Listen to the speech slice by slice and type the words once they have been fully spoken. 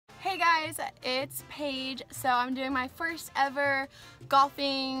guys, it's Paige. So I'm doing my first ever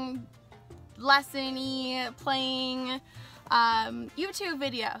golfing lesson-y playing YouTube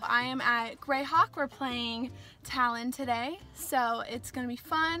video. I am at Grayhawk. We're playing Talon today, so it's gonna be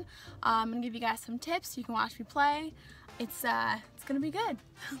fun. I'm gonna give you guys some tips. You can watch me play. It's gonna be good.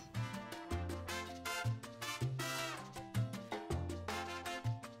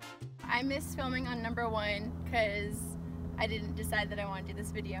 I missed filming on number 1 because I didn't decide that I want to do this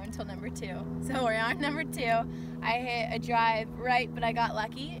video until number 2. So we're on number 2. I hit a drive right, but I got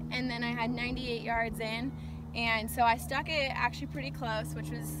lucky, and then I had 98 yards in, and so I stuck it actually pretty close, which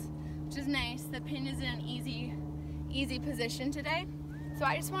is nice. The pin is in an easy position today. So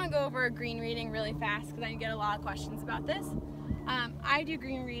I just want to go over green reading really fast because I get a lot of questions about this. I do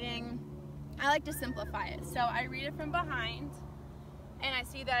green reading. I like to simplify it. So I read it from behind, and I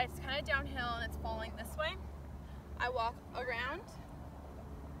see that it's kind of downhill and it's falling this way. I walk around,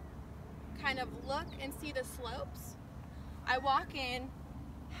 kind of look and see the slopes. I walk in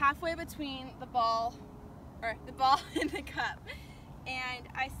halfway between the ball and the cup, and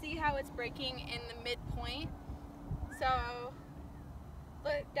I see how it's breaking in the midpoint. So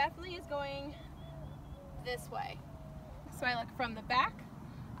it definitely is going this way. So I look from the back,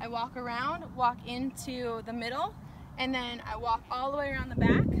 I walk around, walk into the middle, and then I walk all the way around the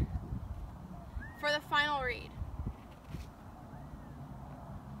back for the final read.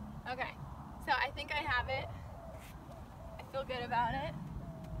 Okay, so I think I have it. I feel good about it.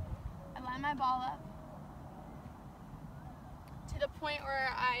 I line my ball up to the point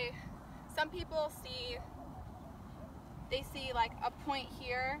where some people see like a point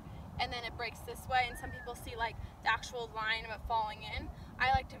here and then it breaks this way, and some people see like the actual line of it falling in.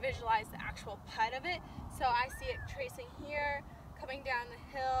 I like to visualize the actual putt of it, so I see it tracing here, coming down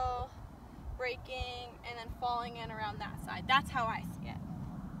the hill, breaking, and then falling in around that side. That's how I see it.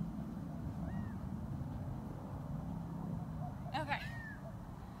 Okay,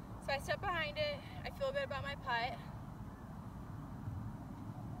 so I step behind it, I feel good about my putt.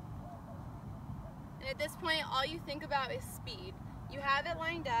 And at this point, all you think about is speed. You have it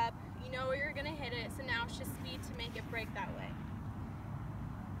lined up, you know where you're gonna hit it, so now it's just speed to make it break that way.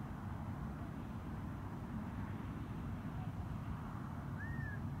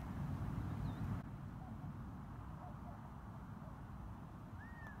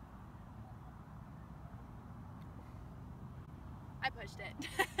 I pushed it.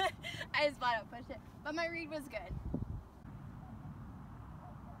 I just flat out pushed it, but my read was good.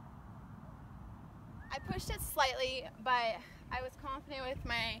 I pushed it slightly, but I was confident with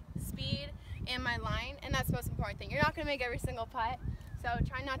my speed and my line, and that's the most important thing. You're not going to make every single putt, so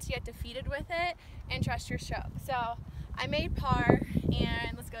try not to get defeated with it and trust your stroke. So I made par,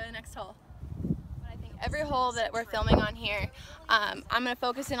 and let's go to the next hole. But I think every hole that we're filming on here, I'm going to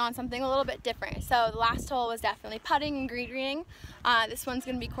focus in on something a little bit different. So the last hole was definitely putting and green reading. This one's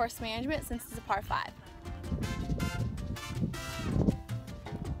going to be course management since it's a par 5.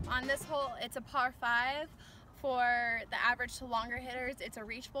 On this hole, it's a par 5. For the average to longer hitters, it's a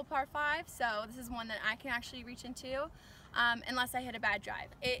reachable par 5, so this is one that I can actually reach into unless I hit a bad drive.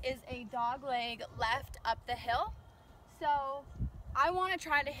 It is a dog leg left up the hill, so I want to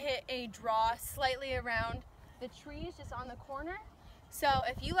try to hit a draw slightly around the trees just on the corner. So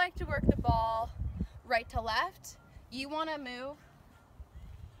if you like to work the ball right to left, you want to move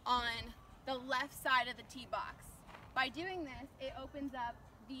on the left side of the tee box. By doing this, it opens up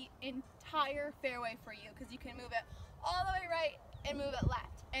the entire fairway for you because you can move it all the way right and move it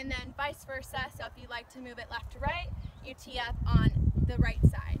left, and then vice versa. So if you like to move it left to right, you tee up on the right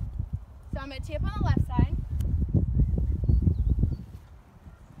side. So I'm going to tee up on the left side.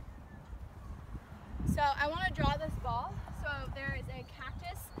 So I want to draw this ball. So there is a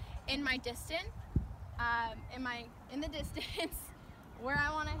cactus in my distance, in the distance where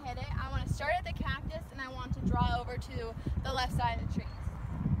I want to hit it. I want to start at the cactus and I want to draw over to the left side of the trees.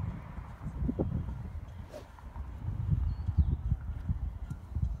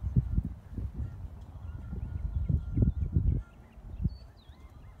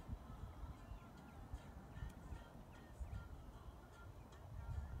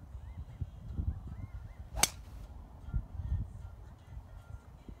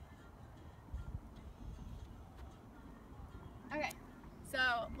 Okay, so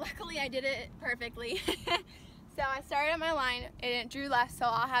luckily I did it perfectly. So I started at my line and it drew left, so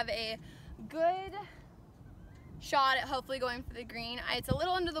I'll have a good shot at hopefully going for the green. It's a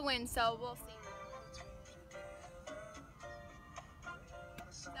little under the wind, so we'll see.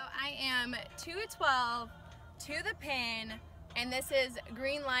 So I am 2-12 to the pin, and this is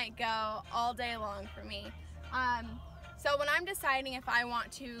green light go all day long for me. So when I'm deciding if I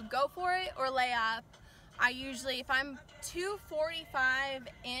want to go for it or lay up, I usually, if I'm 245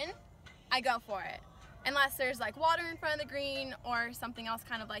 in, I go for it. Unless there's like water in front of the green or something else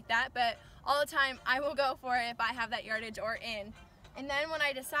kind of like that, but all the time I will go for it if I have that yardage or in. And then when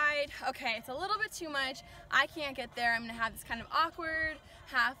I decide, okay, it's a little bit too much, I can't get there, I'm gonna have this kind of awkward,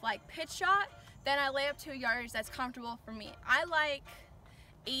 half like pitch shot, then I lay up to a yardage that's comfortable for me. I like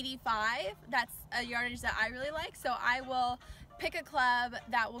 85, that's a yardage that I really like, so I will pick a club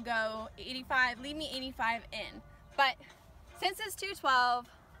that will go 85, leave me 85 in. But since it's 212,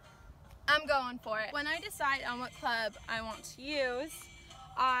 I'm going for it. When I decide on what club I want to use,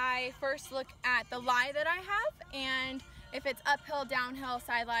 I first look at the lie that I have and if it's uphill, downhill,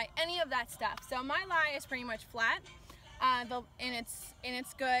 side lie, any of that stuff. So my lie is pretty much flat, and it's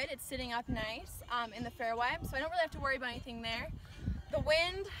good. It's sitting up nice in the fairway, so I don't really have to worry about anything there. The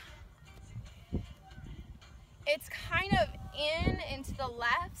wind, it's kind of into the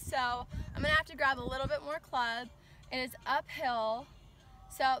left, so I'm gonna have to grab a little bit more club. It is uphill,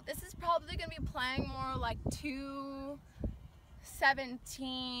 so this is probably gonna be playing more like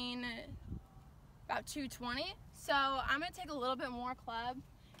 217, about 220. So I'm gonna take a little bit more club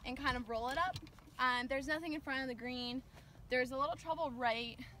and kind of roll it up. There's nothing in front of the green. There's a little trouble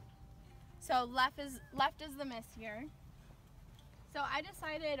right, so left is the miss here. So I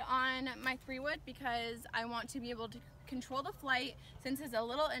decided on my 3-wood because I want to be able to control the flight. Since it's a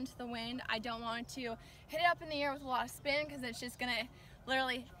little into the wind, I don't want to hit it up in the air with a lot of spin because it's just gonna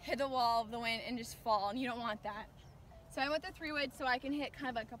literally hit the wall of the wind and just fall, and you don't want that. So I went the 3-wood so I can hit kind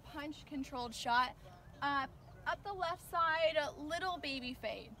of like a punch controlled shot. Up the left side, a little baby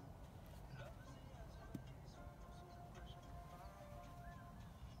fade.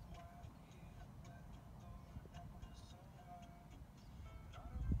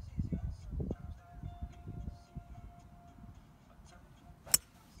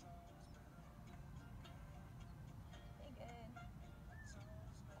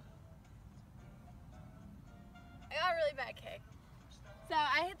 I got a really bad kick. So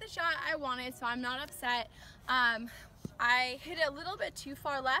I hit the shot I wanted, so I'm not upset. I hit it a little bit too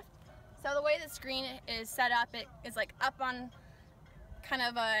far left. So the way the screen is set up, it is like up on kind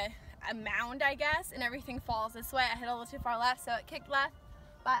of a mound, I guess, and everything falls this way. I hit a little too far left, so it kicked left.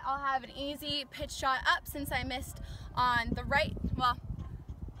 But I'll have an easy pitch shot up since I missed on the right, well,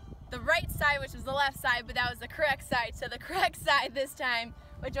 the right side, which was the left side, but that was the correct side. So the correct side this time,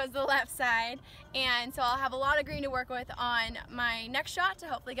 which was the left side. And so I'll have a lot of green to work with on my next shot to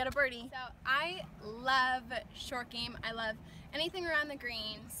hopefully get a birdie. So I love short game. I love anything around the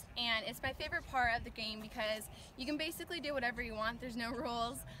greens, and it's my favorite part of the game because you can basically do whatever you want. There's no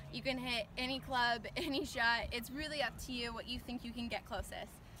rules. You can hit any club, any shot. It's really up to you what you think you can get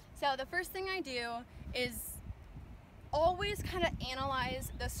closest. So the first thing I do is always kind of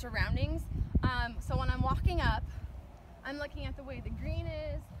analyze the surroundings. So when I'm walking up, I'm looking at the way the green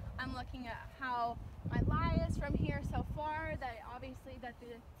is, I'm looking at how my lie is from here so far, that obviously it's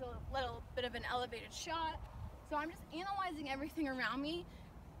a little bit of an elevated shot. So I'm just analyzing everything around me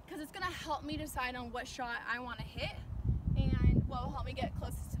because it's going to help me decide on what shot I want to hit and what will help me get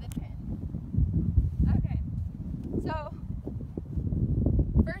closest to the pin. Okay, so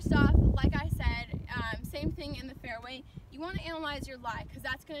first off, like I said, same thing in the fairway. You want to analyze your lie because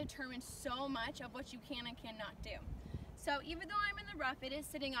that's going to determine so much of what you can and cannot do. So even though I'm in the rough, it is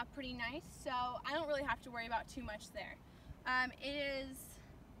sitting up pretty nice, so I don't really have to worry about too much there. It is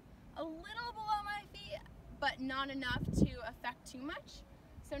a little below my feet, but not enough to affect too much.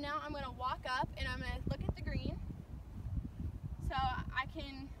 So now I'm going to walk up and I'm going to look at the green. So I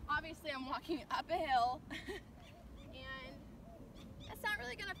can, obviously I'm walking up a hill, and that's not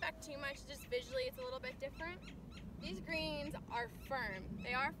really going to affect too much, just visually it's a little bit different. These greens are firm.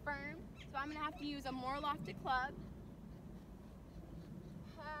 They are firm, so I'm going to have to use a more lofted club.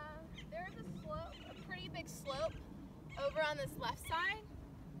 There's a slope, a pretty big slope over on this left side,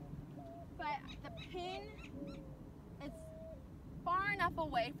 but the pin is far enough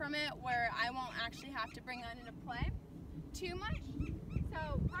away from it where I won't actually have to bring that into play too much.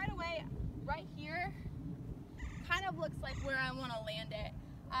 So right away, right here, kind of looks like where I want to land it.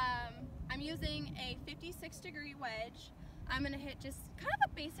 I'm using a 56-degree wedge. I'm going to hit just kind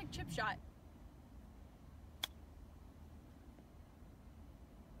of a basic chip shot.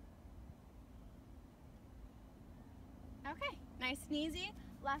 Okay, nice and easy.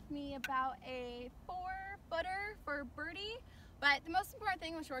 Left me about a 4-footer for birdie. But the most important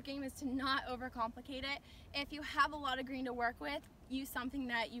thing with short game is to not overcomplicate it. If you have a lot of green to work with, use something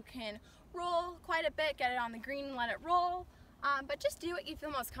that you can roll quite a bit, get it on the green and let it roll. But just do what you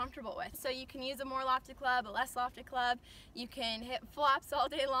feel most comfortable with. So you can use a more lofted club, a less lofted club. You can hit flops all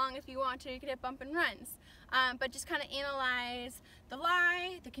day long if you want to. You can hit bump and runs. But just kind of analyze the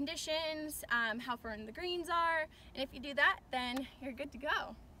lie, the conditions, how firm the greens are, and if you do that, then you're good to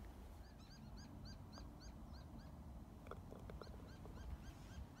go.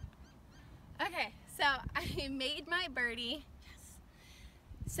 Okay, so I made my birdie. Yes.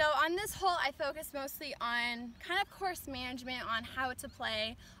 So on this hole, I focused mostly on kind of course management, on how to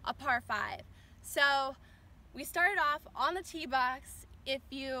play a par 5. So we started off on the tee box. If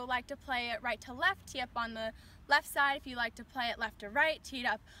you like to play it right to left, tee up on the left side. If you like to play it left to right, tee it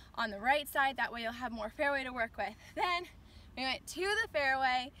up on the right side. That way you'll have more fairway to work with. Then we went to the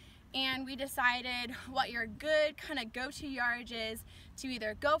fairway and we decided what your good kind of go-to yardage is to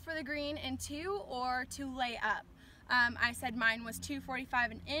either go for the green in 2 or to lay up. I said mine was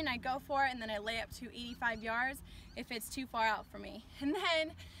 245 and in, I go for it, and then I lay up to 85 yards if it's too far out for me. And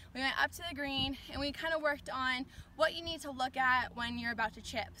then we went up to the green and we kind of worked on what you need to look at when you're about to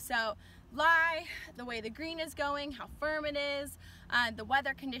chip. So lie, the way the green is going, how firm it is, the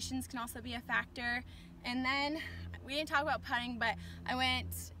weather conditions can also be a factor. And then we didn't talk about putting, but I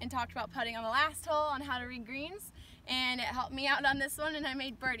went and talked about putting on the last hole on how to read greens, and it helped me out on this one and I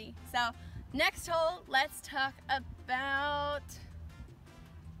made birdie. So next hole, let's talk about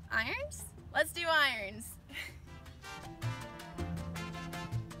irons. Let's do irons.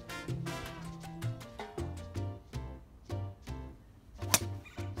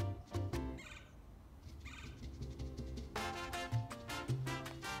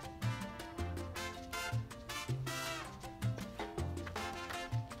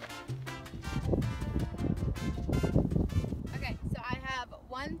 Okay, so I have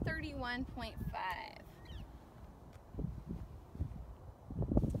 131.5.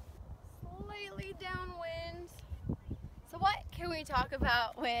 Slightly downwind. So what can we talk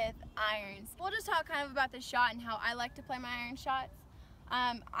about with irons? We'll just talk kind of about the shot and how I like to play my iron shots.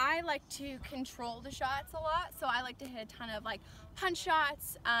 I like to control the shots a lot, so I like to hit a ton of like punch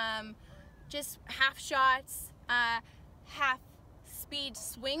shots, just half shots, half speed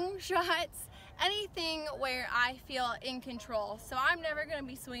swing shots, anything where I feel in control. So I'm never going to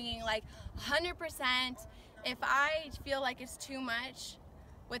be swinging like 100%. If I feel like it's too much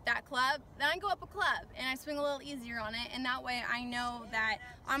with that club, then I go up a club and I swing a little easier on it, and that way I know that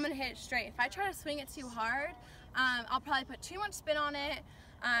I'm going to hit it straight. If I try to swing it too hard, I'll probably put too much spin on it.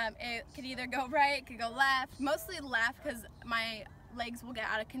 It could either go right, it could go left, mostly left because my legs will get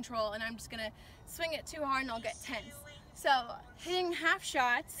out of control and I'm just going to swing it too hard and I'll get tense. So hitting half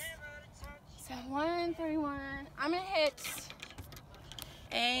shots, so 131, I'm going to hit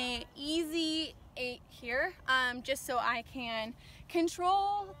a easy 8 here, just so I can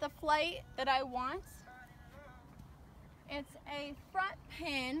control the flight that I want. It's a front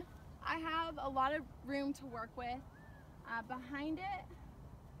pin. I have a lot of room to work with behind it,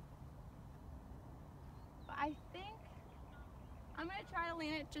 but I think I'm going to try to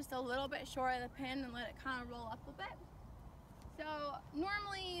land it just a little bit short of the pin and let it kind of roll up a bit. So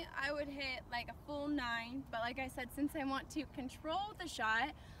normally I would hit like a full 9, but like I said, since I want to control the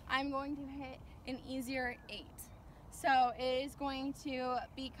shot, I'm going to hit an easier 8. So it is going to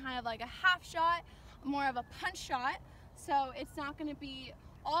be kind of like a half shot, more of a punch shot. So it's not going to be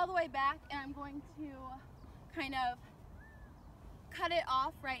all the way back, and I'm going to kind of cut it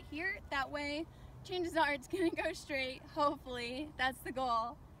off right here. That way, chances are it's going to go straight, hopefully. That's the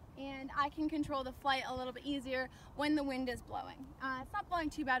goal. And I can control the flight a little bit easier when the wind is blowing. It's not blowing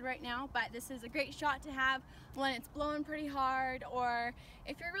too bad right now, but this is a great shot to have when it's blowing pretty hard, or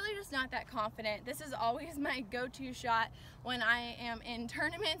if you're really just not that confident. This is always my go-to shot when I am in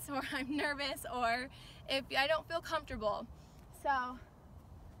tournaments or I'm nervous or if I don't feel comfortable. So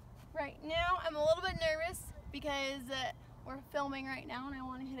right now I'm a little bit nervous because we're filming right now and I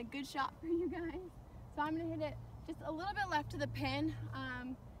want to hit a good shot for you guys. So I'm going to hit it just a little bit left of the pin.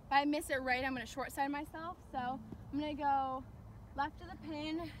 If I miss it right, I'm going to short side myself. So I'm going to go left of the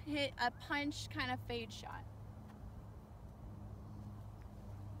pin, hit a punch kind of fade shot.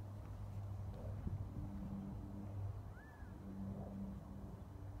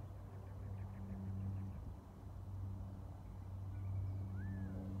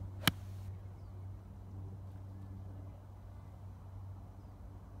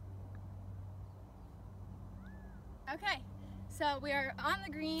 Okay, so we are on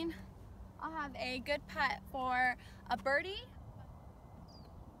the green. I'll have a good putt for a birdie.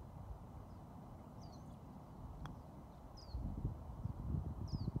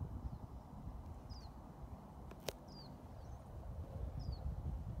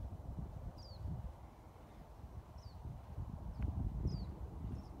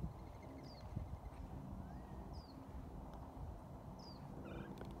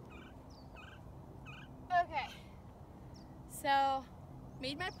 Okay, so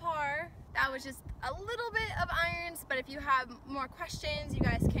made my par. That was just a little bit of irons, but if you have more questions, you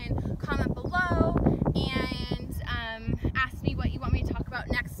guys can comment below and ask me what you want me to talk about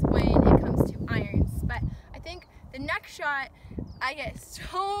next when it comes to irons. But I think the next shot, I get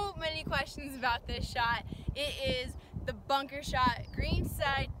so many questions about this shot. It is the bunker shot, green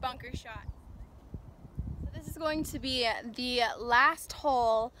side bunker shot. So this is going to be the last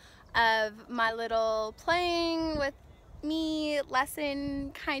hole of my little playing with me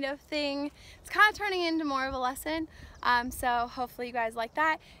lesson kind of thing. It's kind of turning into more of a lesson, so hopefully you guys like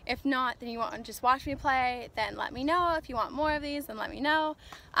that. If not, then you want to just watch me play, then let me know. If you want more of these, then let me know.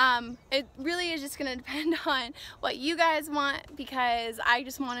 It really is just going to depend on what you guys want, because I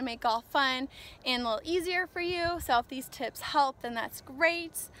just want to make golf fun and a little easier for you. So if these tips help, then that's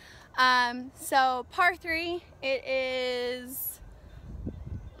great. So par 3, it is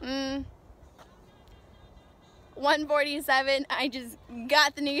 147. I just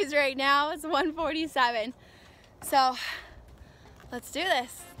got the news right now. It's 147. So let's do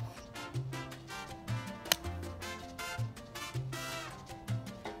this.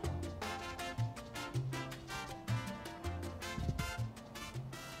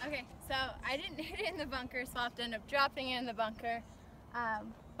 Okay, so I didn't hit it in the bunker, so I'll have to end up dropping it in the bunker.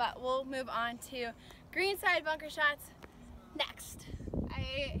 But we'll move on to green side bunker shots next. I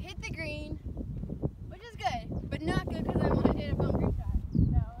hit the green, which is good, but not good because I want to hit a bunker shot.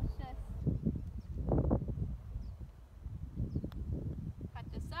 So let's just cut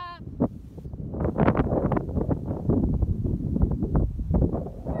this up.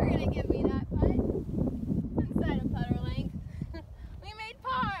 We're gonna give me that putt inside of putter length. We made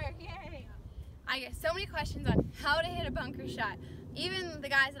par! Yay! I get so many questions on how to hit a bunker shot. Even the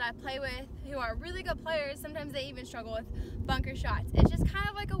guys that I play with who are really good players, sometimes they even struggle with bunker shots. It's just kind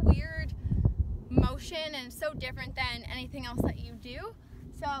of like a weird motion and so different than anything else that you do.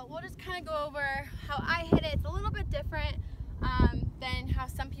 So we'll just kind of go over how I hit it. It's a little bit different than how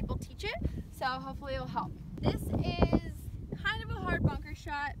some people teach it, so hopefully it'll help. This is kind of a hard bunker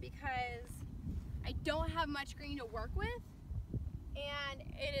shot because I don't have much green to work with, and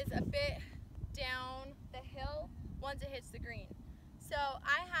it is a bit down the hill once it hits the green. So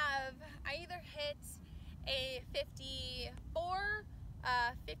I either hit a 54,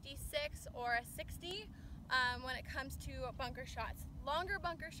 56, or a 60 when it comes to bunker shots. Longer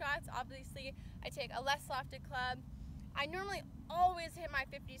bunker shots, obviously, I take a less lofted club. I normally always hit my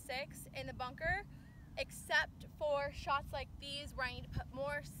 56 in the bunker, except for shots like these where I need to put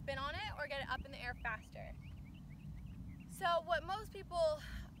more spin on it or get it up in the air faster. So what most people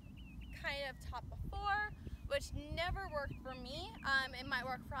kind of taught before, which never worked for me. It might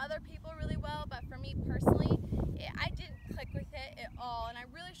work for other people really well, but for me personally, I didn't click with it at all, and I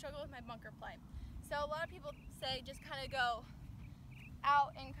really struggle with my bunker play. So a lot of people say just kind of go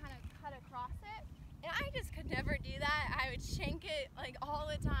out and kind of cut across it, and I just could never do that. I would shank it like all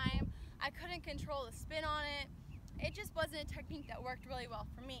the time. I couldn't control the spin on it. It just wasn't a technique that worked really well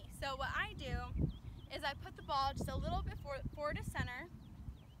for me. So what I do is I put the ball just a little bit forward to center,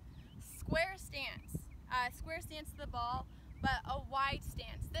 square stance. Square stance to the ball, but a wide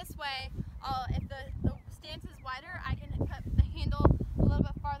stance. This way, if the stance is wider, I can put the handle a little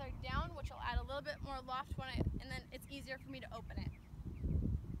bit farther down, which will add a little bit more loft and then it's easier for me to open it.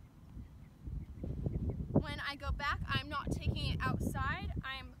 When I go back, I'm not taking it outside,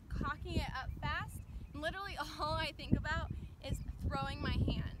 I'm cocking it up fast, and literally all I think about is throwing my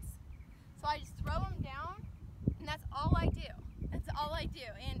hands. So I just throw them down, and that's all I do. That's all I do.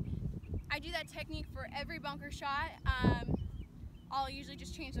 And I do that technique for every bunker shot. I'll usually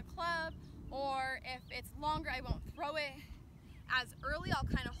just change the club, or if it's longer, I won't throw it as early. I'll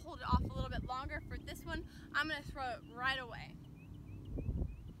kind of hold it off a little bit longer. For this one, I'm going to throw it right away.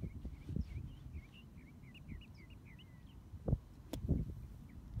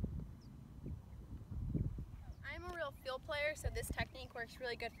 I'm a real field player, so this technique works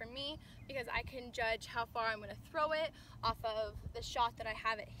really good for me because I can judge how far I'm going to throw it off of the shot that I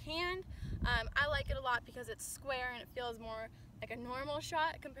have at hand. I like it a lot because it's square and it feels more like a normal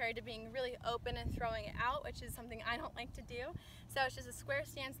shot compared to being really open and throwing it out, which is something I don't like to do. So it's just a square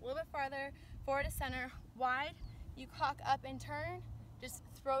stance, a little bit farther, forward to center, wide. You cock up and turn, just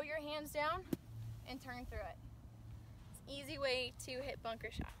throw your hands down and turn through it. It's an easy way to hit bunker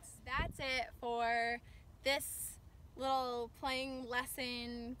shots. That's it for this little playing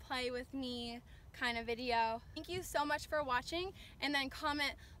lesson, play with me kind of video. Thank you so much for watching, and then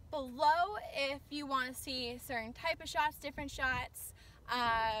comment below if you want to see certain type of shots, different shots,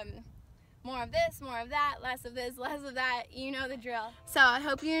 more of this, more of that, less of this, less of that, you know the drill. So I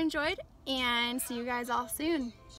hope you enjoyed, and see you guys all soon.